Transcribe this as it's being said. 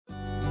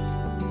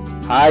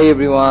Hi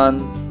everyone,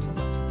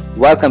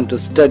 welcome to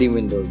Study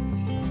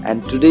Windows,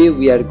 and today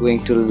we are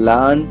going to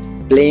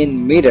learn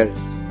plane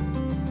mirrors.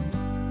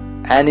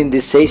 And in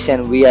this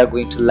session we are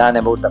going to learn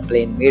about the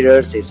plane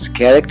mirrors, its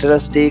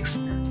characteristics,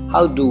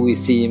 how do we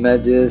see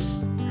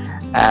images,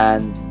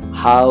 and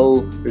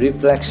how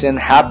reflection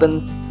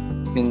happens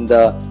in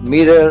the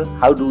mirror,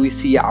 how do we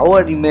see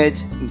our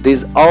image.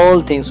 These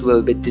all things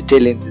will be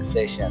detailed in this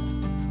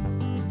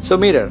session. So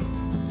mirror,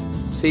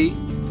 see,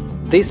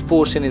 this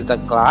portion is the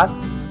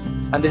glass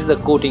and this is the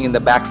coating in the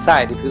back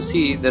side. If you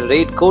see the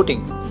red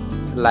coating,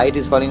 light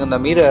is falling on the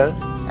mirror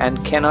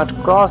and cannot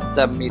cross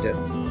the mirror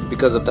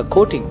because of the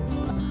coating.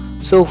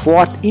 So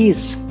what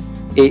is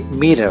a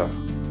mirror?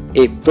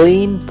 A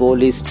plain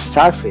polished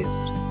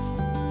surface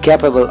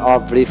capable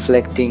of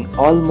reflecting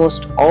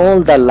almost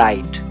all the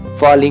light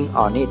falling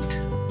on it.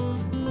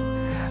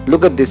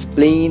 Look at this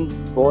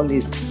plain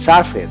polished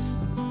surface,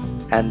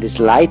 and this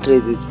light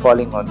rays is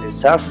falling on this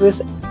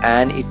surface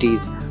and it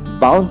is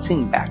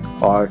bouncing back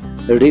or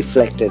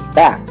reflected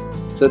back.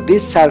 So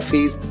this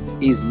surface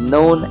is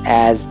known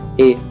as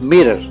a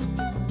mirror.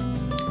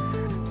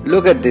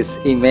 Look at this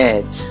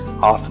image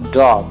of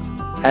dog,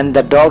 and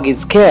the dog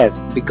is scared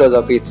because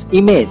of its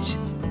image.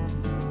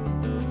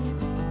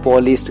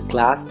 Polished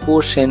glass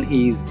portion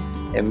is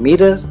a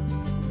mirror,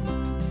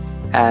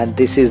 and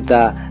this is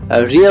the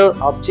real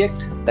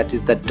object, that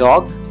is the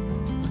dog,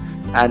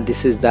 and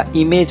this is the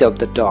image of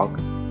the dog.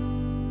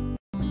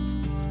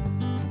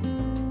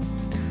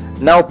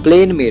 Now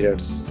plane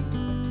mirrors.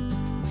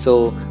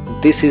 So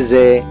this is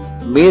a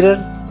mirror.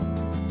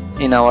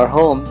 In our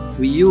homes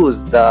we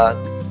use the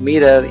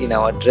mirror in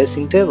our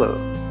dressing table,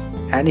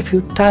 and if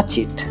you touch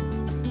it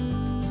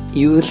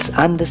you will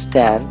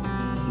understand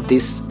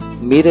this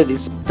mirror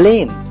is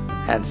plane,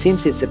 and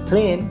since it's a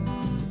plane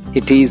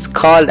it is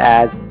called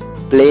as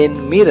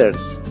plane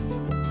mirrors.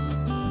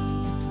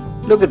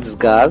 Look at this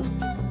girl.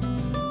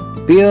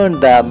 Beyond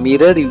the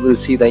mirror you will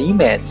see the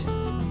image.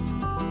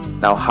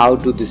 Now how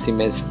do this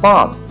image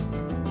form?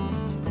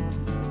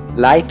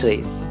 Light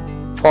rays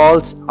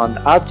falls on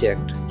the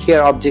object.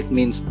 Here object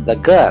means the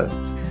girl,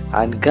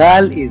 and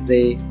girl is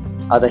the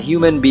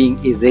human being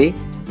is a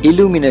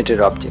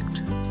illuminated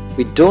object.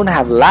 We don't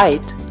have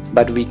light,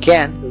 but we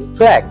can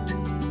reflect.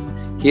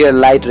 Here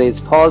light rays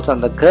falls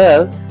on the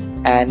girl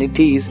and it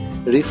is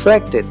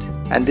reflected,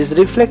 and this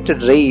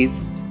reflected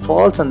rays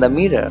falls on the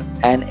mirror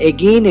and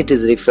again it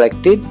is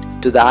reflected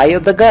to the eye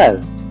of the girl,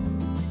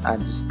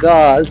 and this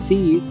girl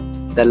sees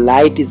the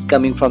light is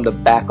coming from the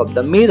back of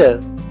the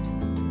mirror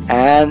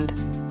and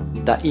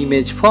the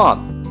image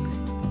formed.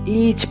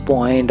 Each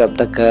point of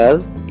the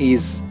girl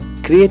is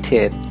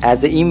created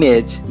as the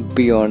image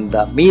beyond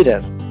the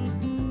mirror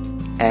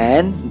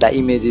and the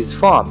image is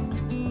formed.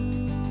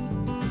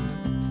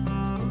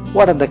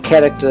 What are the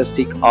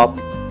characteristics of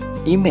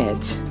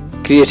image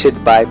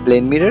created by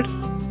plane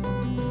mirrors?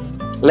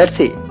 Let's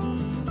see.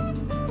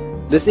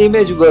 This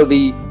image will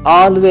be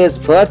always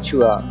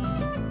virtual.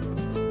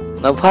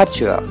 Now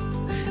virtual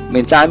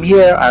means I'm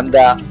here, I'm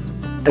the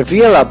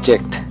real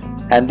object,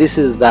 and this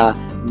is the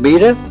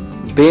mirror.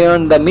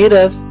 Beyond the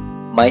mirror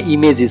my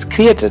image is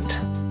created.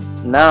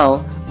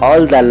 Now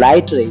all the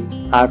light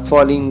rays are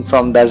falling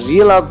from the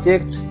real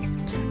object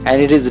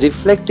and it is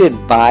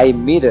reflected by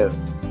mirror,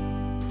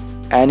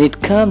 and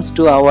it comes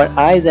to our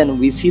eyes and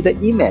we see the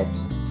image.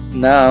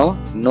 Now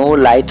no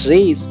light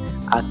rays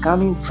are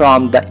coming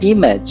from the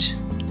image,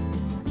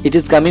 it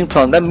is coming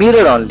from the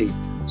mirror only.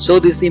 So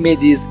this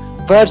image is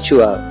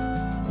virtual.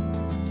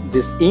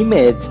 This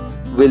image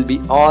will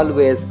be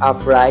always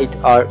upright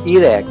or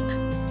erect.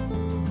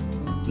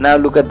 Now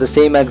look at the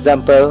same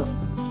example.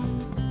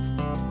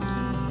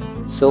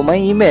 So my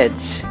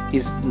image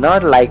is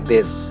not like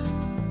this.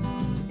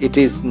 It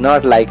is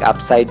not like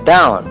upside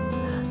down.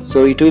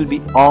 So it will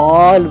be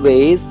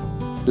always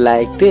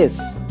like this.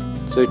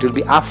 So it will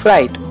be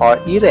upright or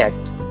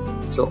erect.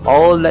 So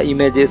all the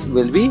images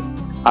will be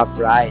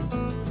upright.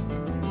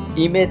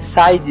 Image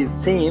size is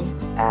same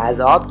as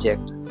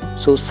object.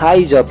 So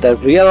size of the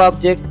real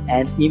object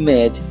and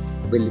image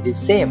will be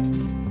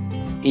same.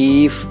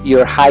 If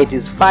your height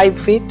is 5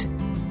 feet,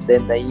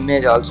 then the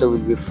image also will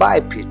be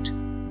 5 feet.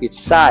 Its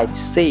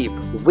size, shape,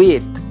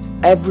 weight,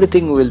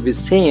 everything will be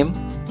same.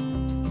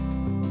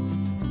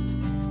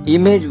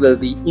 Image will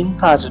be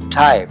inverted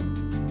type.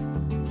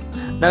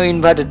 Now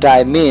inverted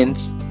type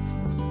means,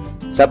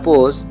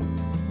 suppose,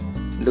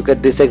 look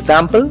at this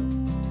example.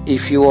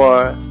 If you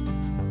are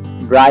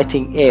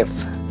writing F,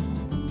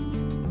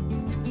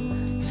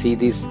 see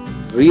this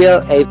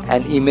real F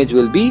and image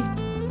will be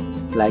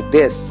like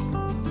this.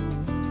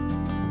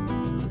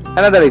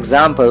 Another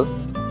example,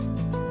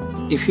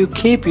 if you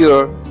keep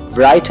your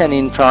right hand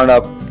in front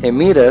of a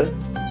mirror,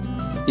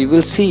 you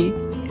will see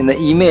in the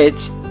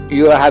image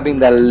you are having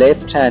the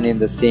left hand in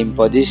the same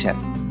position,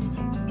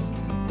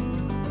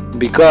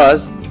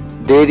 because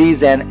there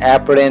is an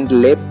apparent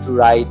left to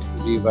right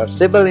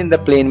reversible in the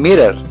plane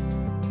mirror,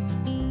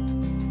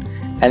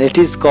 and it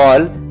is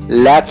called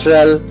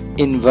lateral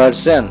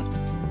inversion.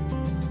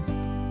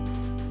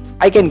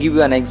 I can give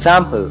you an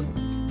example.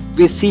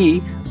 We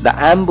see the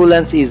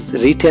ambulance is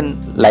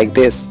written like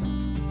this.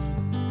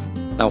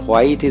 Now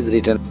why it is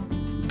written?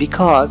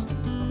 Because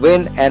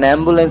when an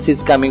ambulance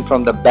is coming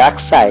from the back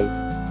side,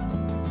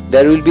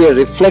 there will be a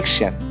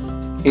reflection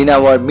in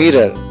our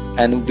mirror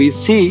and we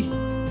see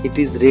it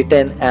is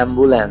written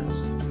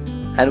ambulance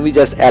and we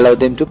just allow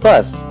them to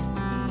pass.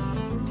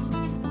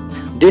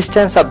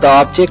 Distance of the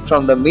object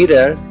from the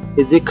mirror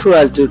is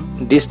equal to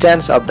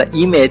distance of the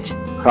image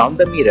from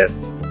the mirror.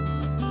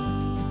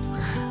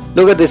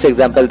 Look at this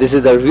example. This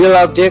is the real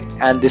object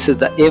and this is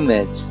the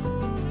image.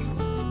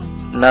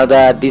 Now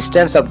the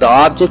distance of the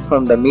object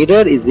from the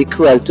mirror is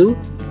equal to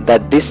the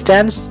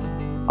distance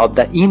of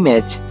the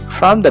image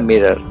from the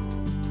mirror.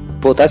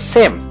 Both are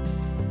same.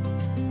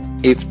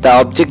 If the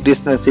object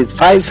distance is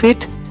 5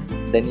 feet,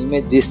 then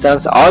image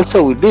distance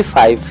also will be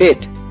 5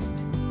 feet.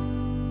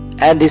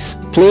 And this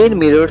plane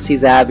mirrors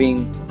is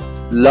having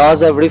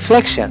laws of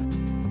reflection.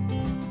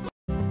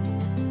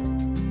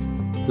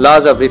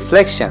 Laws of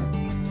reflection.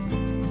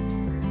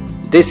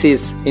 This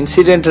is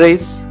incident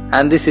rays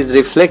and this is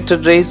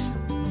reflected rays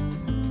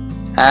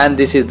and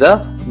this is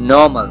the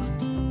normal.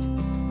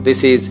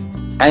 This is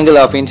angle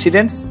of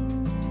incidence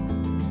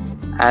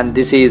and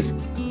this is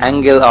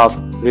angle of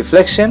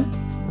reflection.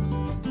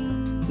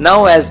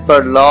 Now as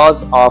per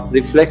laws of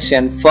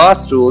reflection,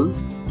 first rule,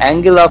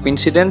 angle of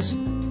incidence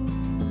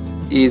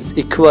is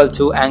equal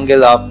to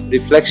angle of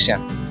reflection.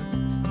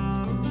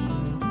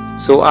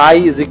 So I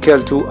is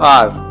equal to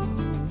R.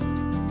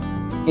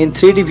 In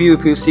 3D view,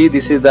 if you see,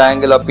 this is the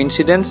angle of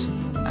incidence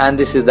and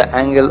this is the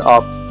angle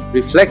of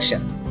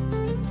reflection.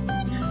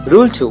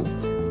 Rule 2.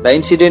 The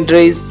incident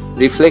rays,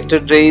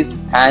 reflected rays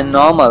and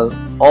normal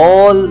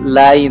all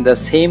lie in the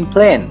same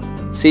plane.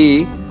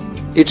 See,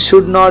 it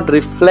should not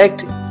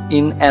reflect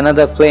in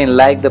another plane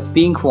like the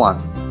pink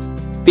one.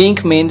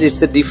 Pink means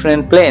it's a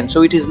different plane,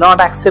 so it is not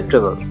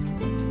acceptable.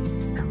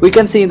 We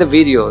can see in the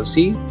video,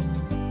 see,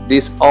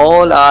 these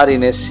all are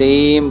in a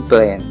same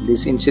plane.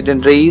 These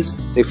incident rays,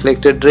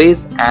 reflected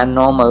rays and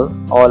normal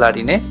all are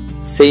in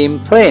a same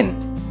plane.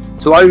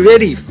 So are you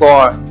ready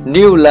for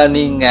new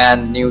learning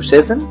and new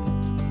session?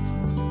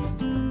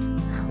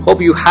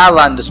 Hope you have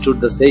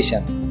understood the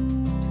session.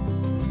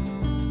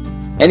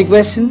 Any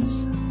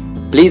questions?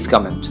 Please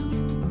comment.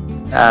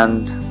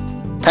 And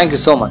thank you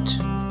so much.